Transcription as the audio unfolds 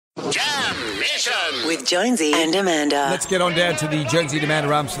Mission with Jonesy and Amanda. Let's get on down to the Jonesy and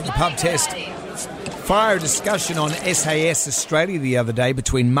Amanda Arms for the pub test. Fire discussion on SAS Australia the other day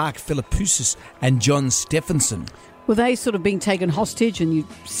between Mark Philippoussis and John Stephenson. Were they sort of being taken hostage and you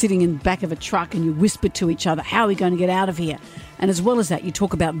sitting in the back of a truck and you whisper to each other, how are we going to get out of here? And as well as that, you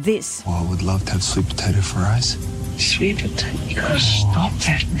talk about this. Oh, I would love to have sweet potato fries. Sweet potato? You gotta stop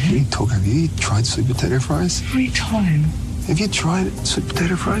that, man. What are you talking? Have you tried sweet potato fries? Every time. Have you tried sweet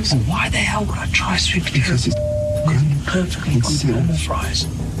potato fries? And why the hell would I try sweet potato? Because it's good. Perfectly good normal fries.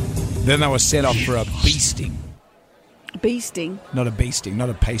 Then they were sent off for a beasting. Beasting? Not a beasting, not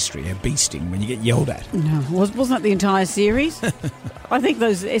a pastry, a beasting when you get yelled at. No, wasn't that the entire series? I think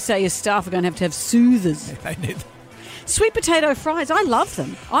those SAS staff are going to have soothers. They need. Sweet potato fries, I love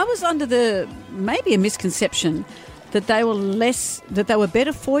them. I was under maybe a misconception that they were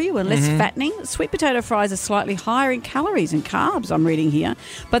better for you and less fattening. Sweet potato fries are slightly higher in calories and carbs, I'm reading here,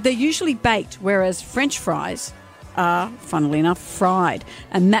 but they're usually baked, whereas French fries are, funnily enough, fried,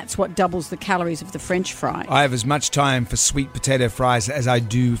 and that's what doubles the calories of the French fry. I have as much time for sweet potato fries as I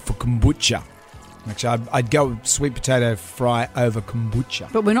do for kombucha. Actually, I'd go with sweet potato fry over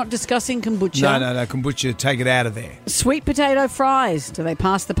kombucha. But we're not discussing kombucha. No, kombucha, take it out of there. Sweet potato fries, do they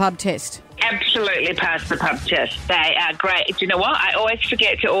pass the pub test? Absolutely pass the pub test. They are great. Do you know what? I always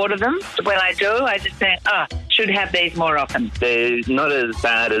forget to order them. When I do, I just think, should have these more often. They're not as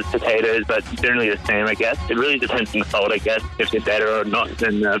bad as potatoes, but generally the same, I guess. It really depends on the salt, I guess, if they're better or not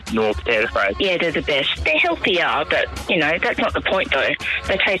than normal potato fries. Yeah, they're the best. They're healthier, but, that's not the point, though.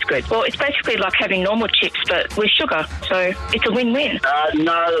 They taste good. Well, it's basically like having normal chips, but with sugar, so it's a win-win.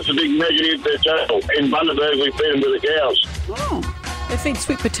 No, that's a big negative. They're terrible. In Bundaberg, we feed them to the cows. Oh, they feed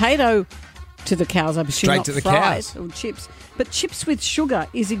sweet potato to the cows, I presume, Straight not to the fries cows. or chips. But chips with sugar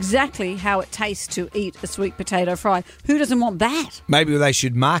is exactly how it tastes to eat a sweet potato fry. Who doesn't want that? Maybe they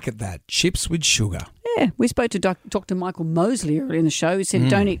should market that, chips with sugar. Yeah, we spoke to Dr. Michael Mosley earlier in the show. He said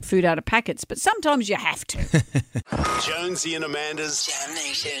don't eat food out of packets, but sometimes you have to. Jonesy and Amanda's Jam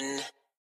Nation.